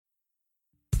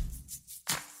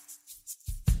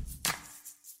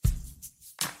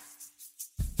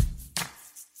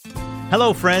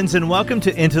Hello, friends, and welcome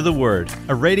to Into the Word,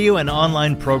 a radio and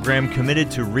online program committed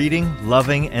to reading,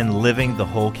 loving, and living the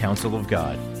whole counsel of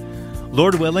God.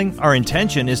 Lord willing, our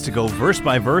intention is to go verse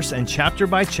by verse and chapter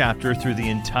by chapter through the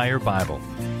entire Bible.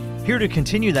 Here to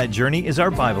continue that journey is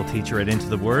our Bible teacher at Into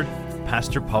the Word,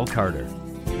 Pastor Paul Carter.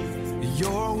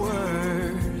 Your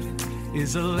word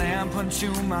is a lamp unto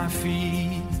my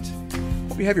feet.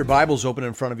 Hope you have your Bibles open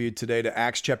in front of you today to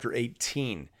Acts chapter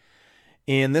 18.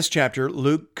 In this chapter,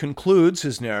 Luke concludes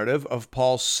his narrative of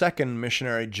Paul's second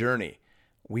missionary journey.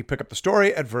 We pick up the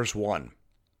story at verse 1.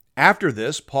 After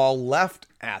this, Paul left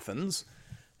Athens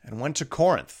and went to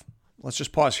Corinth. Let's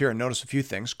just pause here and notice a few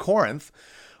things. Corinth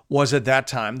was at that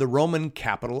time the Roman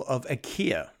capital of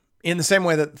Achaia, in the same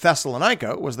way that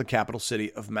Thessalonica was the capital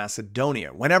city of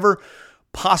Macedonia. Whenever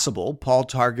possible, Paul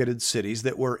targeted cities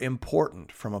that were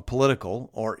important from a political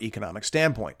or economic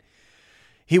standpoint.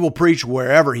 He will preach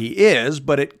wherever he is,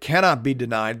 but it cannot be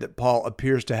denied that Paul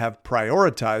appears to have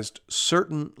prioritized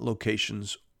certain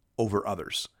locations over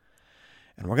others.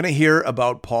 And we're going to hear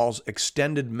about Paul's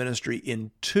extended ministry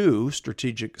in two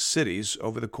strategic cities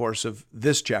over the course of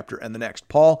this chapter and the next.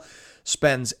 Paul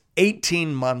spends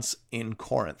 18 months in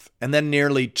Corinth and then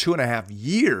nearly 2.5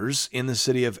 years in the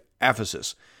city of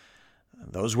Ephesus.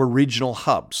 Those were regional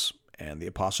hubs, and the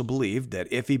apostle believed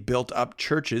that if he built up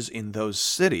churches in those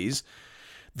cities,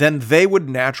 then they would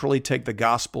naturally take the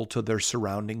gospel to their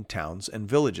surrounding towns and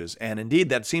villages. And indeed,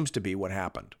 that seems to be what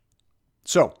happened.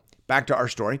 So, back to our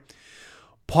story.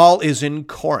 Paul is in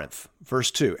Corinth,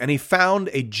 verse 2, and he found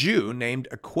a Jew named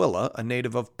Aquila, a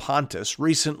native of Pontus,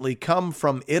 recently come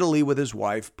from Italy with his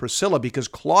wife Priscilla, because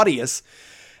Claudius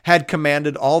had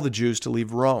commanded all the Jews to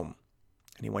leave Rome.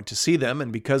 And he went to see them,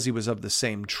 and because he was of the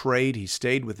same trade, he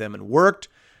stayed with them and worked,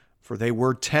 for they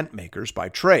were tent makers by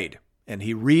trade. And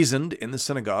he reasoned in the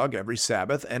synagogue every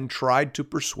Sabbath and tried to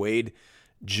persuade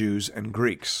Jews and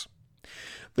Greeks.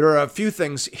 There are a few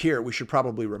things here we should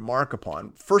probably remark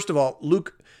upon. First of all,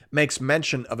 Luke makes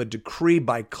mention of a decree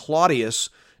by Claudius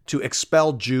to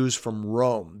expel Jews from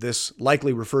Rome. This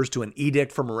likely refers to an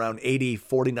edict from around AD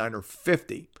 49 or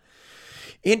 50.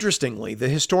 Interestingly, the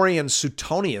historian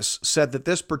Suetonius said that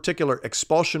this particular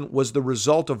expulsion was the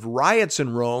result of riots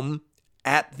in Rome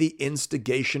at the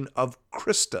instigation of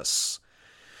Christus,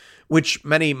 which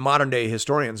many modern-day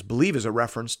historians believe is a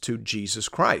reference to Jesus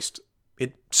Christ.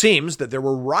 It seems that there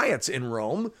were riots in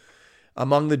Rome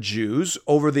among the Jews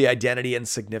over the identity and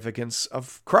significance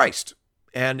of Christ.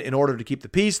 And in order to keep the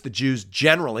peace, the Jews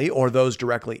generally, or those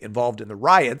directly involved in the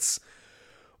riots,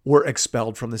 were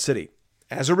expelled from the city.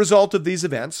 As a result of these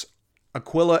events,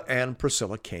 Aquila and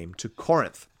Priscilla came to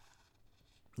Corinth.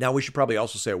 Now, we should probably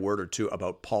also say a word or two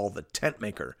about Paul the tent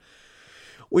maker.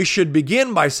 We should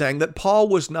begin by saying that Paul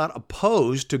was not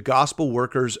opposed to gospel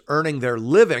workers earning their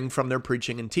living from their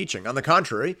preaching and teaching. On the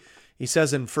contrary, he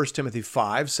says in 1 Timothy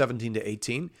 5, 17 to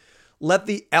 18, "Let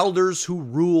the elders who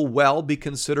rule well be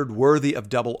considered worthy of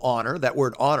double honor." That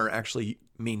word honor actually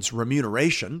means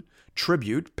remuneration,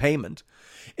 tribute, payment,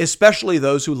 especially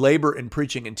those who labor in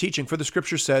preaching and teaching. For the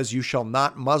scripture says, "You shall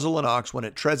not muzzle an ox when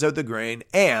it treads out the grain,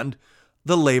 and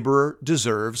the laborer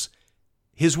deserves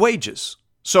his wages."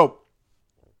 So,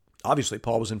 obviously,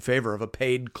 Paul was in favor of a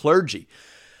paid clergy.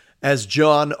 As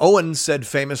John Owen said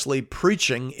famously,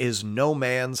 preaching is no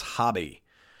man's hobby.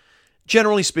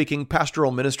 Generally speaking,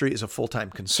 pastoral ministry is a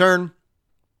full-time concern,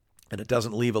 and it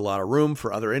doesn't leave a lot of room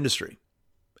for other industry.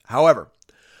 However,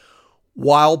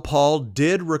 while Paul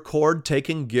did record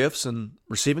taking gifts and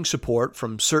receiving support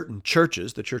from certain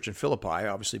churches, the church in Philippi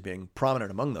obviously being prominent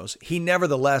among those, he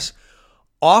nevertheless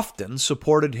often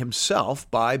supported himself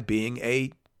by being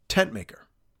a tent maker.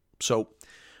 So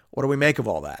what do we make of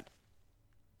all that?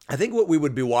 I think what we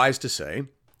would be wise to say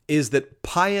is that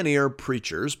pioneer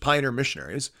preachers, pioneer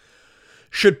missionaries,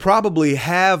 should probably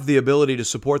have the ability to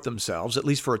support themselves, at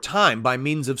least for a time, by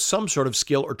means of some sort of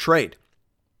skill or trade.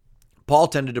 Paul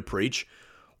tended to preach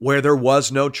where there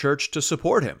was no church to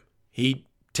support him. He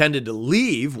tended to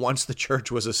leave once the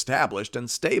church was established and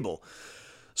stable.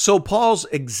 So Paul's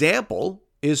example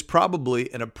is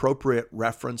probably an appropriate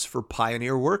reference for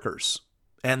pioneer workers.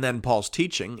 And then Paul's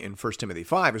teaching in 1 Timothy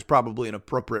 5 is probably an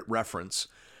appropriate reference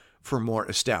for more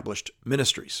established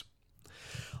ministries.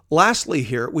 Lastly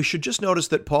here, we should just notice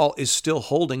that Paul is still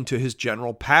holding to his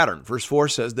general pattern. Verse 4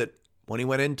 says that when he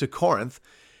went into Corinth,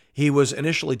 he was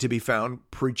initially to be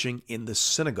found preaching in the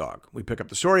synagogue. We pick up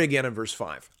the story again in verse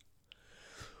 5.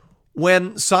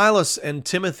 When Silas and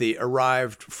Timothy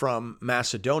arrived from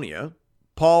Macedonia,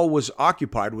 Paul was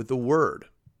occupied with the word,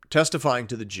 testifying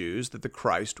to the Jews that the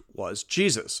Christ was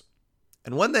Jesus.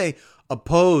 And when they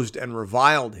opposed and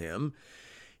reviled him,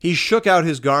 he shook out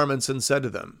his garments and said to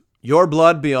them, Your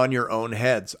blood be on your own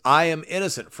heads. I am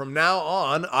innocent. From now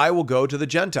on, I will go to the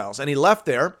Gentiles. And he left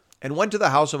there and went to the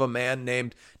house of a man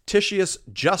named Titius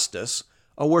Justus,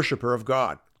 a worshiper of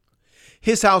God.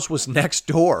 His house was next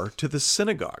door to the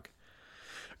synagogue.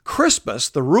 Crispus,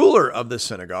 the ruler of the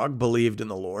synagogue, believed in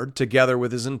the Lord, together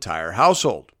with his entire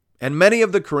household. And many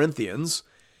of the Corinthians,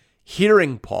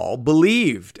 hearing Paul,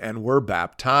 believed and were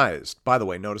baptized. By the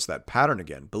way, notice that pattern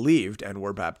again. Believed and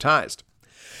were baptized.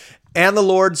 And the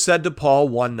Lord said to Paul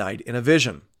one night in a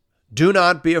vision, "Do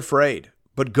not be afraid,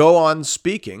 but go on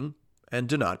speaking, and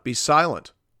do not be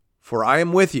silent. For I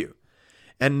am with you,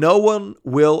 and no one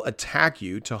will attack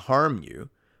you to harm you,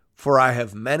 for I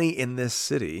have many in this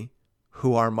city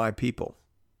who are my people."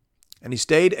 And he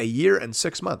stayed 1 year and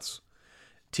 6 months,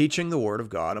 teaching the word of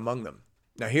God among them.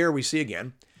 Now here we see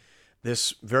again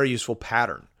this very useful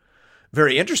pattern,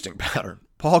 very interesting pattern.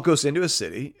 Paul goes into a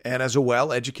city, and as a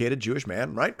well-educated Jewish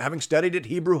man, right, having studied at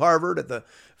Hebrew Harvard at the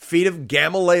feet of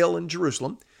Gamaliel in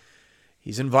Jerusalem,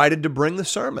 he's invited to bring the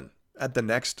sermon at the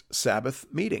next Sabbath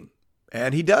meeting.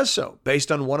 And he does so.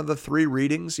 Based on one of the 3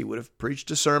 readings, he would have preached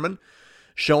a sermon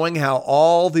showing how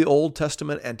all the Old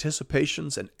Testament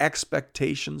anticipations and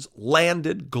expectations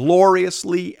landed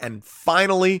gloriously and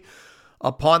finally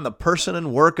upon the person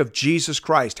and work of Jesus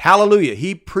Christ. Hallelujah.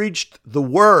 He preached the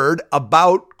word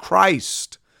about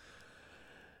Christ.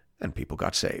 And people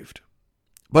got saved.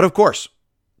 But of course,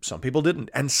 some people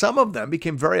didn't. And some of them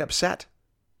became very upset.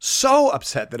 So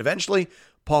upset that eventually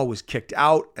Paul was kicked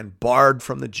out and barred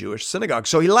from the Jewish synagogue.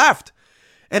 So he left.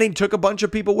 And he took a bunch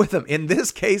of people with him. In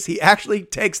this case, he actually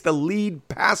takes the lead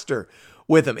pastor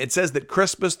with him. It says that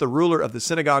Crispus, the ruler of the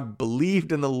synagogue,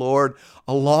 believed in the Lord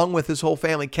along with his whole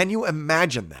family. Can you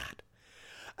imagine that?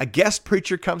 A guest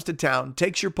preacher comes to town,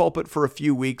 takes your pulpit for a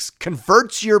few weeks,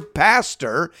 converts your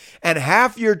pastor and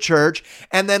half your church,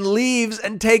 and then leaves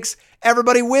and takes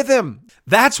everybody with him.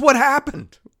 That's what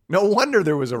happened. No wonder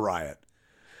there was a riot.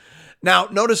 Now,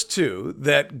 notice too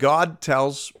that God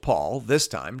tells Paul this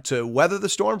time to weather the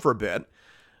storm for a bit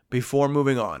before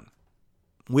moving on.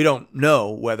 We don't know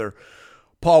whether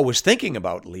Paul was thinking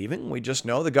about leaving. We just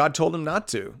know that God told him not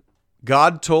to.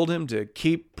 God told him to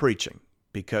keep preaching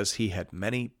because he had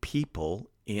many people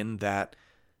in that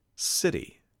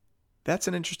city. That's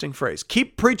an interesting phrase.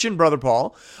 Keep preaching, Brother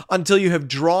Paul, until you have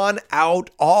drawn out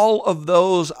all of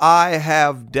those I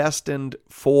have destined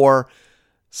for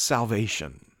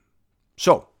salvation.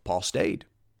 So Paul stayed,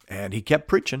 and he kept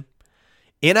preaching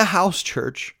in a house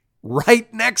church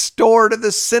right next door to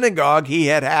the synagogue he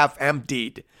had half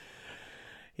emptied.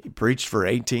 He preached for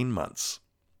 18 months,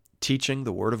 teaching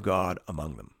the word of God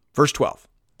among them. Verse 12,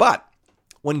 but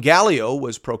when Gallio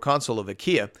was proconsul of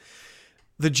Achaia,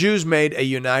 the Jews made a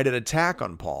united attack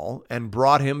on Paul and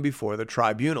brought him before the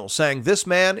tribunal, saying, "This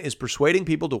man is persuading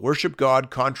people to worship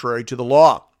God contrary to the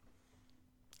law."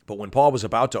 But when Paul was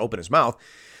about to open his mouth,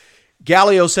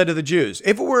 Gallio said to the Jews,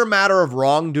 "If it were a matter of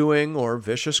wrongdoing or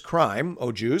vicious crime,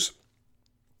 O Jews,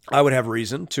 I would have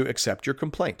reason to accept your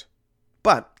complaint.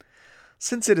 But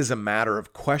since it is a matter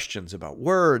of questions about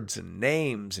words and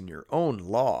names in your own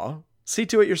law, see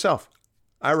to it yourself.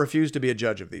 I refuse to be a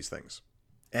judge of these things."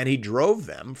 And he drove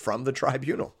them from the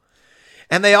tribunal.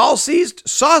 And they all seized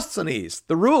Sosthenes,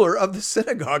 the ruler of the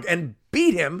synagogue, and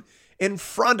beat him in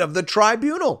front of the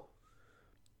tribunal.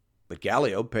 But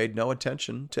Gallio paid no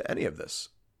attention to any of this.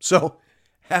 So,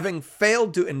 having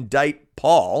failed to indict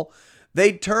Paul,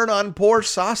 they turn on poor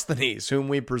Sosthenes, whom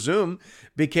we presume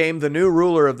became the new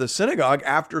ruler of the synagogue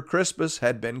after Crispus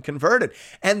had been converted.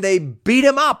 And they beat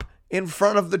him up in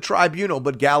front of the tribunal,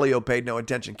 but Gallio paid no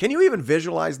attention. Can you even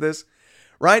visualize this?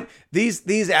 Right?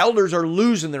 These elders are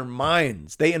losing their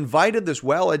minds. They invited this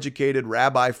well-educated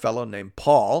rabbi fellow named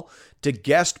Paul to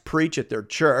guest preach at their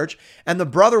church, and the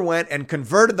brother went and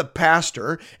converted the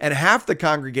pastor, and half the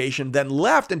congregation then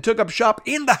left and took up shop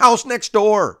in the house next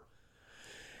door.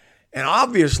 And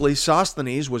obviously,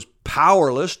 Sosthenes was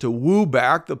powerless to woo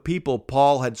back the people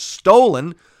Paul had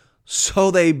stolen, so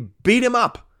they beat him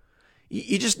up.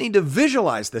 You just need to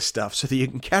visualize this stuff so that you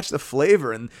can catch the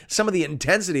flavor and some of the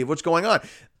intensity of what's going on.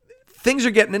 Things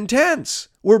are getting intense.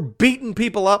 We're beating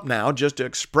people up now just to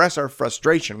express our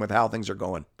frustration with how things are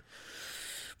going.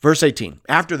 Verse 18,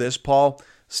 after this, Paul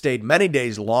stayed many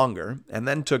days longer and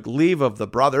then took leave of the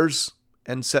brothers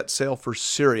and set sail for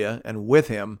Syria, and with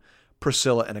him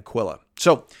Priscilla and Aquila.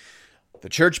 So, the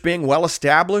church being well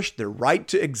established, their right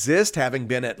to exist having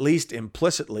been at least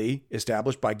implicitly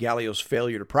established by Gallio's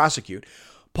failure to prosecute,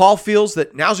 Paul feels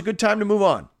that now's a good time to move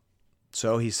on.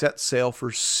 So he sets sail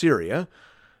for Syria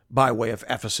by way of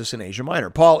Ephesus in Asia Minor.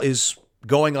 Paul is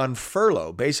going on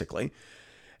furlough, basically,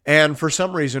 And for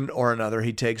some reason or another,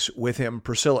 he takes with him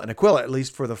Priscilla and Aquila, at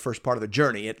least for the first part of the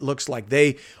journey. It looks like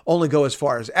they only go as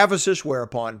far as Ephesus,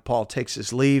 whereupon Paul takes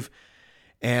his leave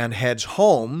and heads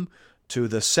home to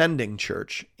the sending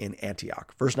church in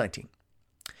Antioch. Verse 19.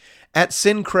 At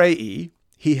Cenchreae,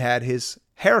 he had his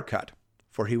hair cut,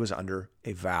 for he was under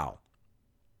a vow.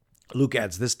 Luke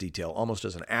adds this detail almost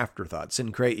as an afterthought.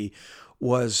 Cenchreae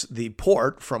was the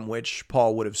port from which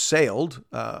Paul would have sailed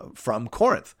from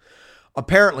Corinth.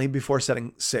 Apparently, before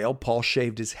setting sail, Paul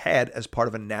shaved his head as part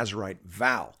of a Nazirite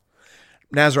vow.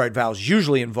 Nazirite vows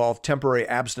usually involve temporary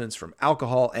abstinence from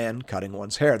alcohol and cutting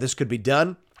one's hair. This could be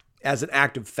done as an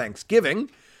act of thanksgiving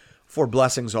for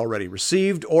blessings already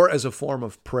received or as a form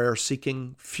of prayer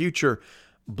seeking future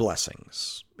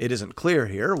blessings. It isn't clear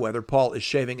here whether Paul is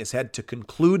shaving his head to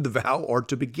conclude the vow or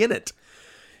to begin it.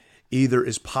 Either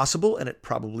is possible, and it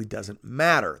probably doesn't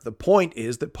matter. The point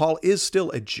is that Paul is still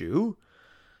a Jew,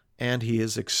 and he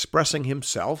is expressing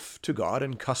himself to God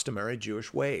in customary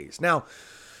Jewish ways. Now,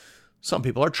 some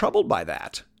people are troubled by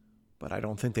that, but I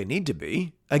don't think they need to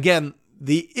be. Again,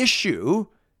 the issue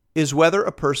is whether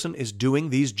a person is doing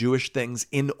these Jewish things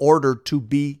in order to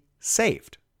be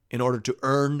saved, in order to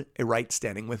earn a right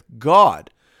standing with God.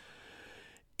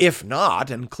 If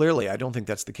not, and clearly I don't think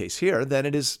that's the case here, then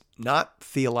it is not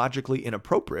theologically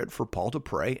inappropriate for Paul to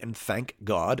pray and thank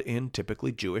God in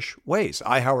typically Jewish ways.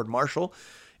 I. Howard Marshall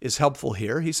is helpful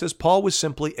here. He says Paul was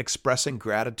simply expressing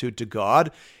gratitude to God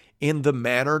in the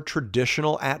manner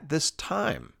traditional at this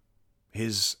time.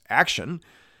 His action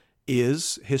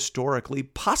is historically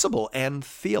possible and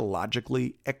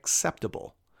theologically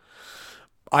acceptable.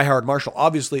 I. Howard Marshall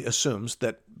obviously assumes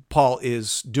that Paul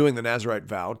is doing the Nazirite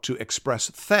vow to express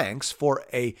thanks for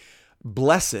a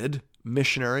blessed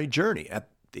missionary journey. At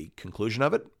the conclusion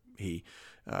of it, he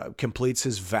completes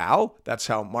his vow. That's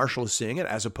how Marshall is seeing it,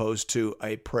 as opposed to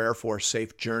a prayer for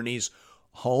safe journeys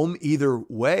home. Either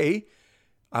way,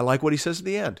 I like what he says at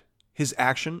the end. His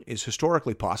action is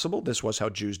historically possible. This was how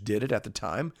Jews did it at the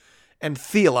time, and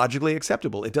theologically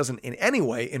acceptable. It doesn't in any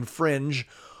way infringe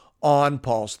on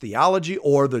Paul's theology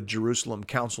or the Jerusalem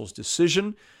Council's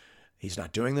decision. He's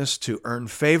not doing this to earn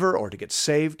favor or to get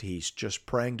saved. He's just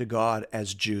praying to God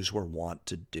as Jews were wont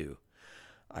to do.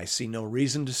 I see no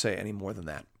reason to say any more than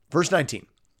that. Verse 19.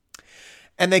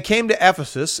 And they came to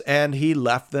Ephesus, and he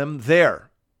left them there.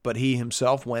 But he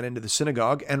himself went into the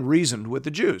synagogue and reasoned with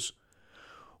the Jews.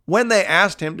 When they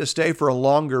asked him to stay for a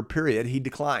longer period, he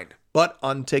declined. But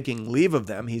on taking leave of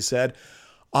them, he said,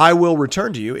 I will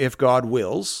return to you if God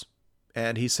wills.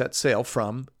 And he set sail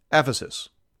from Ephesus.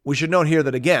 We should note here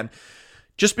that, again,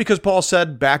 just because Paul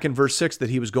said back in verse 6 that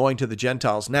he was going to the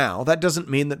Gentiles now, that doesn't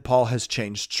mean that Paul has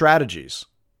changed strategies.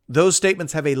 Those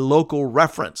statements have a local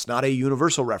reference, not a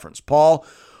universal reference. Paul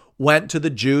went to the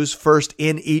Jews first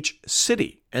in each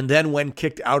city, and then when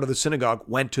kicked out of the synagogue,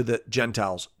 went to the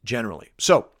Gentiles generally.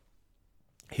 So,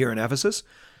 here in Ephesus,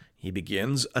 he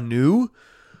begins anew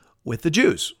with the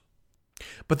Jews.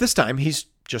 But this time, he's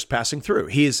just passing through.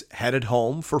 He is headed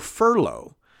home for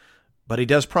furlough, but he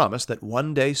does promise that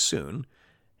one day soon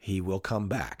he will come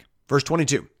back. Verse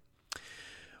 22.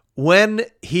 When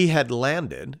he had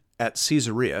landed at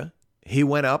Caesarea, he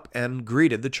went up and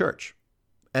greeted the church,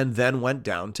 and then went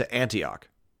down to Antioch.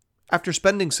 After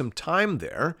spending some time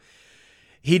there,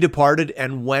 he departed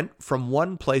and went from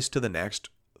one place to the next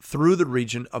through the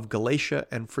region of Galatia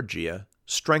and Phrygia,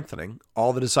 strengthening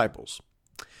all the disciples.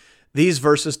 These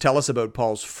verses tell us about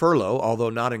Paul's furlough, although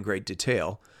not in great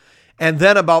detail, and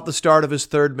then about the start of his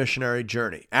third missionary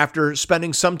journey. After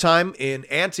spending some time in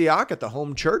Antioch at the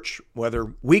home church,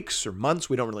 whether weeks or months,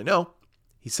 we don't really know,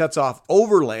 he sets off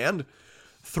overland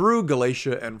through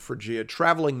Galatia and Phrygia,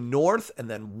 traveling north and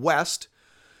then west,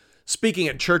 speaking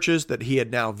at churches that he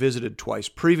had now visited twice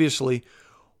previously,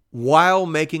 while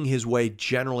making his way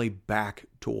generally back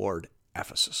toward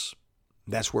Ephesus.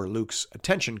 That's where Luke's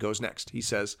attention goes next. He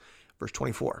says, verse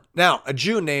 24, Now, a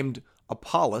Jew named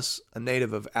Apollos, a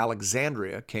native of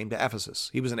Alexandria, came to Ephesus.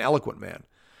 He was an eloquent man,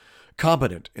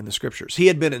 competent in the scriptures. He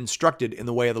had been instructed in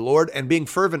the way of the Lord, and being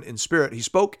fervent in spirit, he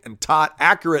spoke and taught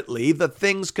accurately the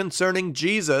things concerning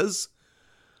Jesus,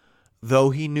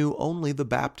 though he knew only the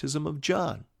baptism of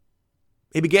John.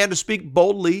 He began to speak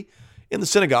boldly in the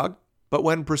synagogue, but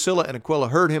when Priscilla and Aquila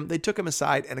heard him, they took him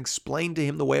aside and explained to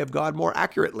him the way of God more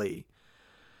accurately.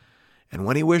 And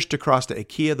when he wished to cross to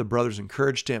Achaia, the brothers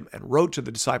encouraged him and wrote to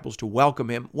the disciples to welcome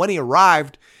him. When he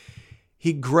arrived,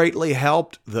 he greatly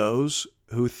helped those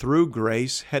who through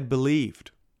grace had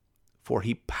believed, for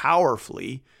he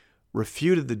powerfully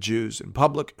refuted the Jews in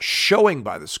public, showing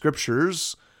by the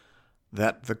scriptures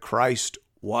that the Christ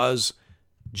was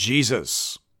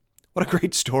Jesus. What a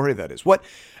great story that is. What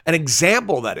an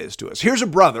example that is to us. Here's a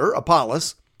brother,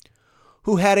 Apollos,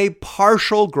 who had a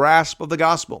partial grasp of the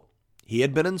gospel. He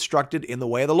had been instructed in the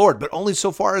way of the Lord, but only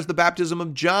so far as the baptism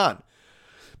of John.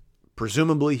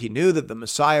 Presumably, he knew that the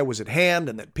Messiah was at hand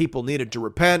and that people needed to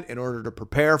repent in order to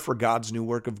prepare for God's new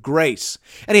work of grace.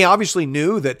 And he obviously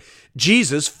knew that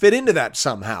Jesus fit into that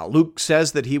somehow. Luke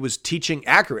says that he was teaching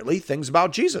accurately things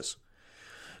about Jesus.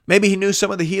 Maybe he knew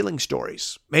some of the healing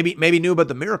stories. Maybe he knew about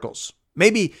the miracles.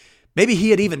 Maybe he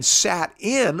had even sat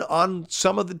in on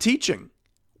some of the teaching.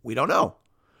 We don't know.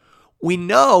 We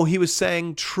know he was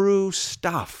saying true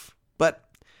stuff, but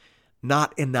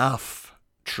not enough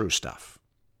true stuff.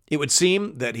 It would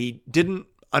seem that he didn't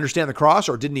understand the cross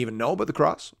or didn't even know about the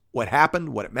cross, what happened,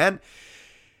 what it meant,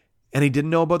 and he didn't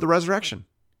know about the resurrection.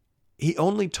 He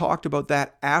only talked about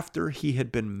that after he had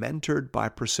been mentored by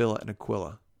Priscilla and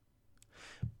Aquila.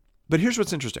 But here's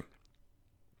what's interesting.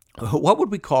 What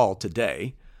would we call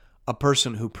today a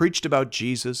person who preached about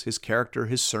Jesus, his character,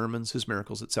 his sermons, his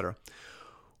miracles, etc.,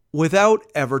 without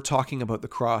ever talking about the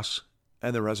cross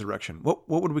and the resurrection? What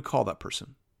would we call that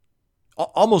person?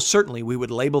 Almost certainly we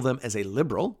would label them as a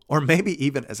liberal or maybe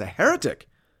even as a heretic.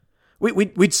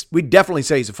 We'd definitely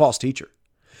say he's a false teacher.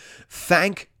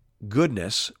 Thank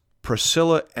goodness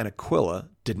Priscilla and Aquila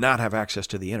did not have access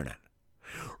to the internet.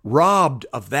 Robbed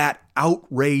of that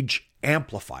outrage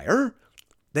amplifier,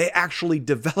 they actually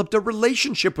developed a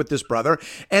relationship with this brother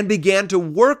and began to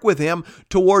work with him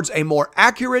towards a more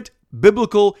accurate,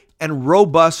 biblical, and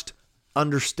robust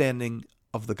understanding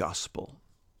of the gospel.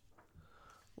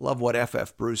 Love what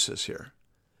F.F. Bruce says here.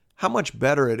 How much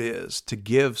better it is to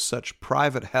give such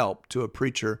private help to a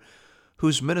preacher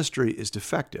whose ministry is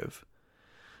defective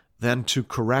than to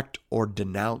correct or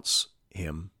denounce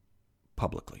him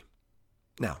publicly.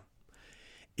 Now,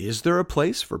 is there a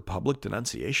place for public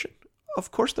denunciation?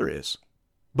 Of course there is,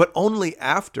 but only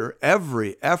after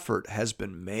every effort has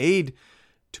been made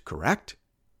to correct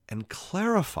and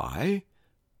clarify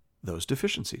those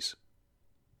deficiencies.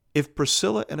 If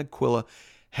Priscilla and Aquila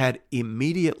had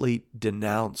immediately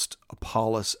denounced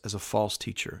Apollos as a false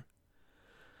teacher,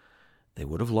 they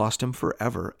would have lost him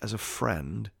forever as a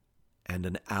friend and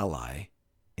an ally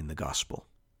in the gospel.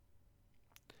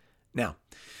 Now,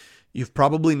 you've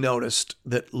probably noticed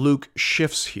that Luke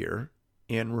shifts here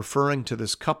in referring to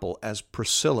this couple as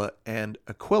Priscilla and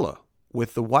Aquila,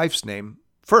 with the wife's name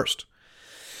first.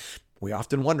 We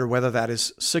often wonder whether that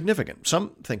is significant.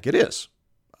 Some think it is.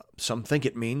 Some think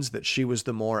it means that she was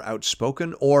the more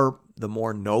outspoken or the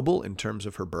more noble in terms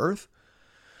of her birth.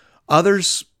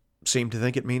 Others seem to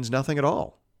think it means nothing at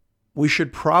all. We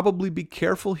should probably be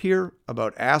careful here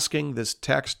about asking this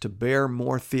text to bear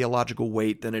more theological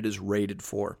weight than it is rated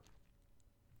for.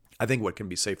 I think what can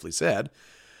be safely said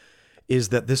is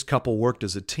that this couple worked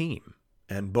as a team,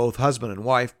 and both husband and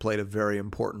wife played a very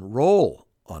important role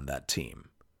on that team.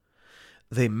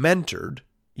 They mentored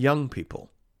young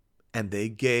people, and they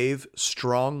gave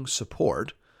strong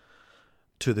support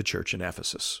to the church in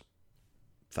Ephesus.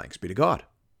 Thanks be to God.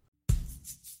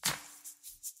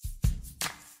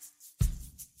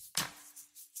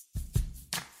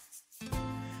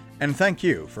 And thank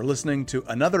you for listening to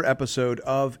another episode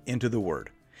of Into the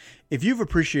Word. If you've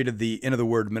appreciated the Into the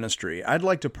Word ministry, I'd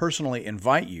like to personally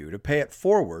invite you to pay it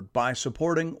forward by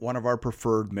supporting one of our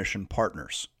preferred mission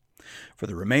partners. For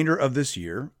the remainder of this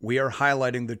year, we are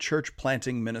highlighting the church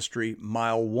planting ministry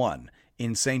Mile 1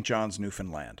 in St. John's,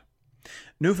 Newfoundland.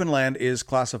 Newfoundland is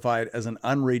classified as an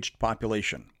unreached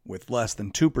population, with less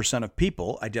than 2% of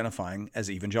people identifying as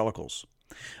evangelicals.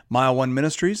 Mile 1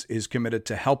 Ministries is committed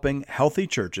to helping healthy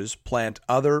churches plant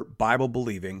other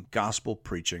Bible-believing,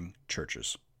 gospel-preaching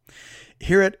churches.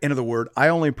 Here at Into the Word, I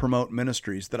only promote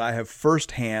ministries that I have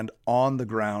firsthand,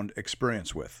 on-the-ground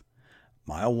experience with.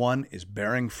 Mile 1 is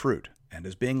bearing fruit and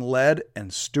is being led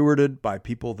and stewarded by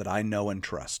people that I know and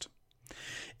trust.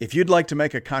 If you'd like to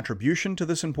make a contribution to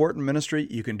this important ministry,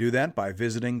 you can do that by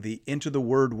visiting the Into the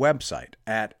Word website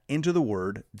at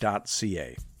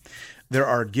intotheword.ca. There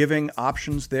are giving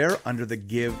options there under the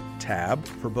Give tab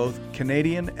for both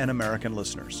Canadian and American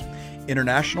listeners.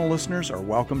 International listeners are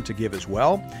welcome to give as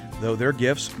well, though their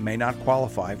gifts may not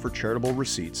qualify for charitable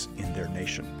receipts in their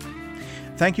nation.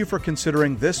 Thank you for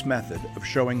considering this method of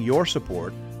showing your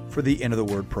support for the Into the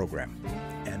Word program.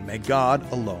 And may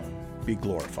God alone be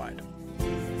glorified.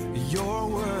 Your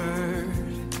word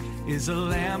is a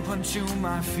lamp unto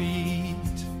my feet